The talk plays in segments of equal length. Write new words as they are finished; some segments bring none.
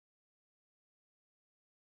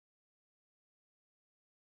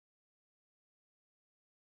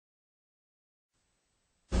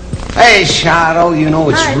Hey, Charo, you know,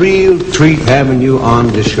 it's real treat having you on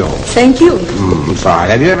the show. Thank you. I'm sorry.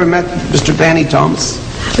 Have you ever met Mr. Danny Thomas?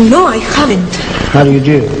 No, I haven't. How do you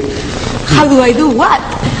do? How do I do what?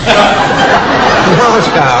 No,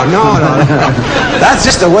 Charo, no. That's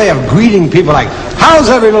just a way of greeting people like, how's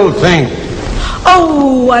every little thing?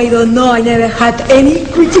 Oh, I don't know. I never had any.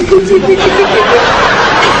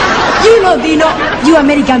 You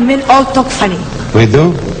American men all talk funny. We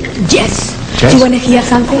do? Yes. Yes. You want to hear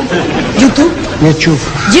something? You too? Me too.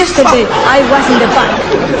 Yesterday, I was in the park,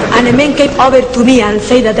 and a man came over to me and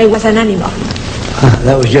said that I was an animal.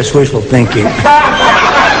 That was just wishful thinking. He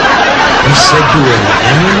said you were an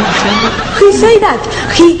animal? He said that.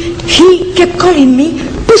 He kept calling me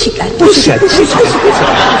pussycat. Pussycat.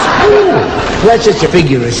 That's just a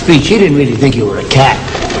figure of speech. He didn't really think you were a cat.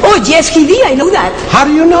 Oh, yes, he did. I know that. How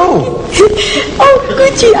do you know? Oh,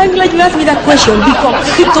 Gucci, I'm glad you asked me that question because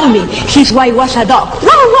he told me his wife was a dog. Wow,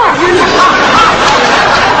 wow.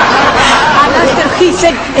 And after he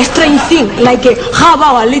said a strange thing, like, how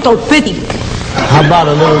about a little petting? How about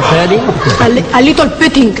a little petting? A little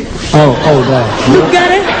petting. Oh, that. You got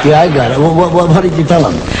it? Yeah, I got it. What did you tell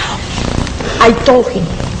him? I told him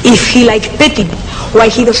if he likes petting, why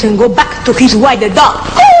he doesn't go back to his wife, the dog.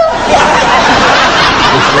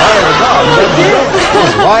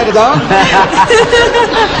 Why the dog?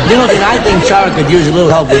 You know, then I think Charo could use a little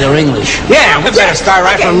help with her English. Yeah, we better start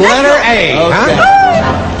right from letter A, Okay.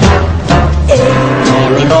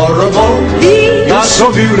 You're adorable, you're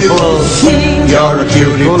so beautiful, you're a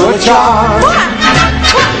cutie full of charm.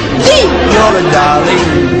 You're a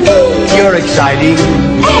darling, you're exciting,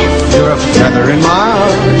 you're a feather in my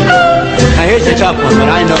arm. Now here's the tough one, but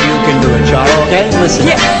I know you can do it, Charo, okay? Listen.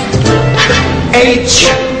 Yes.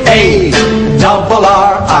 H-A-R-R-G-A-N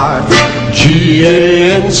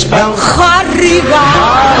spell. Harriga.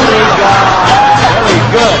 Very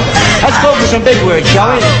good. Let's go for some big words, shall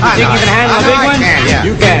we? You think you can handle a big one? I can, yeah.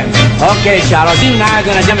 You can. Okay, Charo-Dean and I are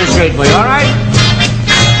going to demonstrate for you, all right?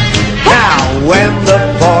 Now, when the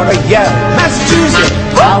porter yells, Massachusetts,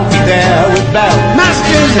 I'll be there with Belle.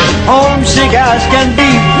 Massachusetts, Homesick as can be.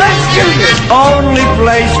 Massachusetts, Only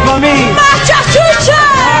place for me. Massachusetts.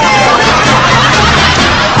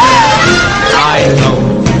 I know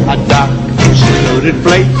a dark, secluded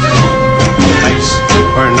place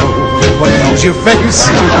where no one knows your face.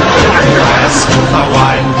 Your ass, a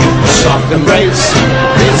wide, soft embrace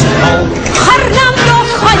is home. Hernando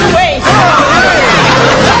Highway.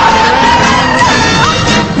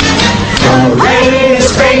 The rain is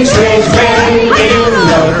rain, strange rain in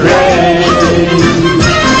the rain.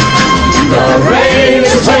 The rain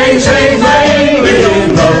is rain, strange rain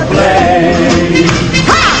in the plain.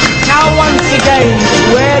 Now once again,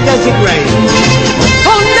 where does it rain?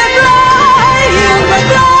 On the blind, on the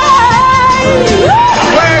blind.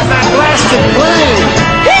 Where's that blasted plane?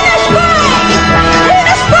 In a spring, in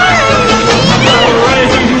a spring. The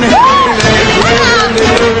rain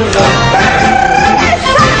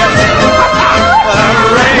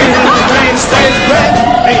Stays red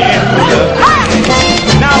in the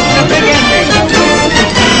Now the big ending.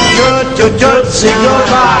 Tootsie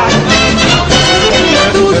goodbye.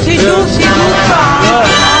 Tootsie, tootsie, goodbye.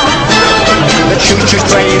 The choo-choo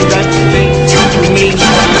train that leads to me.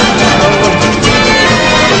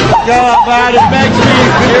 God, but it makes me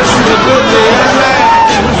kiss the goodie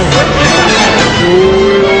and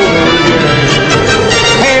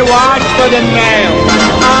Hey, watch for the mail.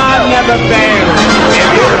 I never fail. If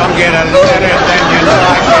you don't get a letter, then you know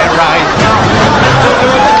I can't write.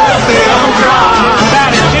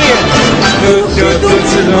 That is it.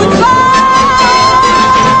 Tootsie, goodbye.